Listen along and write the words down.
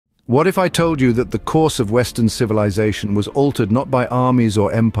What if I told you that the course of Western civilization was altered not by armies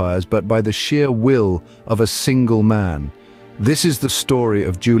or empires, but by the sheer will of a single man? This is the story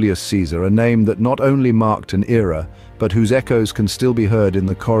of Julius Caesar, a name that not only marked an era, but whose echoes can still be heard in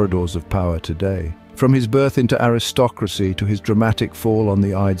the corridors of power today. From his birth into aristocracy to his dramatic fall on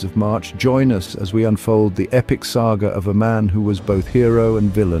the Ides of March, join us as we unfold the epic saga of a man who was both hero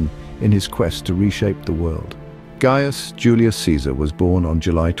and villain in his quest to reshape the world. Gaius Julius Caesar was born on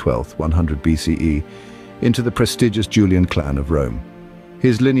July 12, 100 BCE, into the prestigious Julian clan of Rome.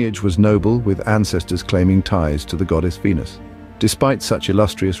 His lineage was noble, with ancestors claiming ties to the goddess Venus. Despite such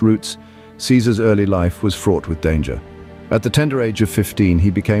illustrious roots, Caesar's early life was fraught with danger. At the tender age of 15,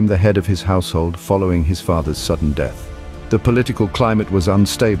 he became the head of his household following his father's sudden death. The political climate was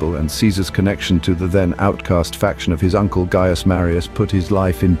unstable, and Caesar's connection to the then outcast faction of his uncle Gaius Marius put his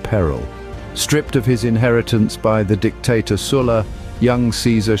life in peril. Stripped of his inheritance by the dictator Sulla, young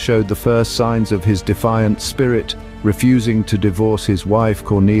Caesar showed the first signs of his defiant spirit, refusing to divorce his wife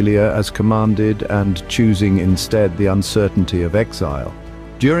Cornelia as commanded and choosing instead the uncertainty of exile.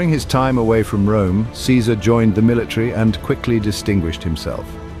 During his time away from Rome, Caesar joined the military and quickly distinguished himself,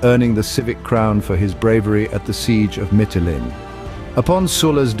 earning the civic crown for his bravery at the siege of Mytilene. Upon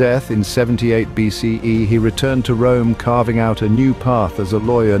Sulla's death in 78 BCE, he returned to Rome, carving out a new path as a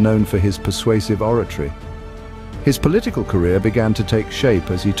lawyer known for his persuasive oratory. His political career began to take shape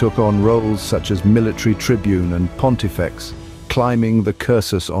as he took on roles such as military tribune and pontifex, climbing the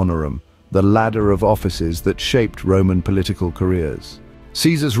cursus honorum, the ladder of offices that shaped Roman political careers.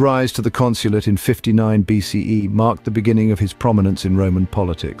 Caesar's rise to the consulate in 59 BCE marked the beginning of his prominence in Roman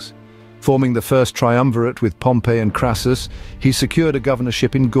politics. Forming the first Triumvirate with Pompey and Crassus, he secured a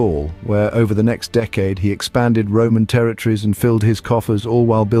governorship in Gaul, where over the next decade he expanded Roman territories and filled his coffers, all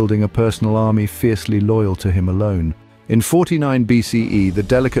while building a personal army fiercely loyal to him alone. In 49 BCE, the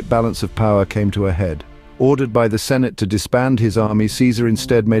delicate balance of power came to a head. Ordered by the Senate to disband his army, Caesar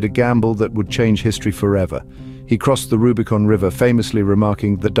instead made a gamble that would change history forever. He crossed the Rubicon River, famously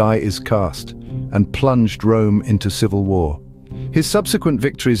remarking, "The die is cast," and plunged Rome into civil war. His subsequent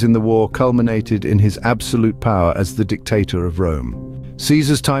victories in the war culminated in his absolute power as the dictator of Rome.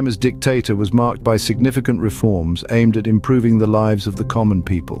 Caesar's time as dictator was marked by significant reforms aimed at improving the lives of the common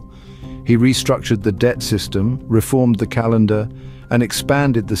people. He restructured the debt system, reformed the calendar, and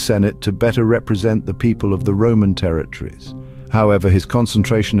expanded the Senate to better represent the people of the Roman territories. However, his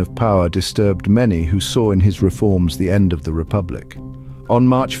concentration of power disturbed many who saw in his reforms the end of the Republic. On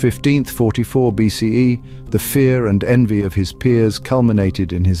March 15, 44 BCE, the fear and envy of his peers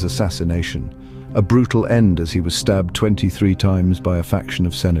culminated in his assassination, a brutal end as he was stabbed 23 times by a faction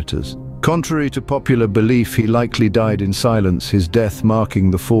of senators. Contrary to popular belief, he likely died in silence, his death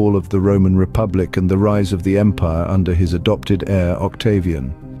marking the fall of the Roman Republic and the rise of the empire under his adopted heir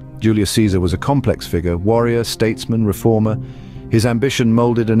Octavian. Julius Caesar was a complex figure, warrior, statesman, reformer. His ambition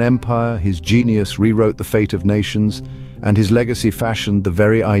molded an empire, his genius rewrote the fate of nations, and his legacy fashioned the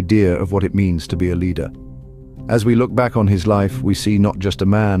very idea of what it means to be a leader. As we look back on his life, we see not just a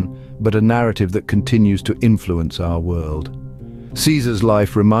man, but a narrative that continues to influence our world. Caesar's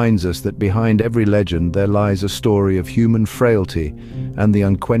life reminds us that behind every legend there lies a story of human frailty and the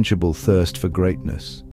unquenchable thirst for greatness.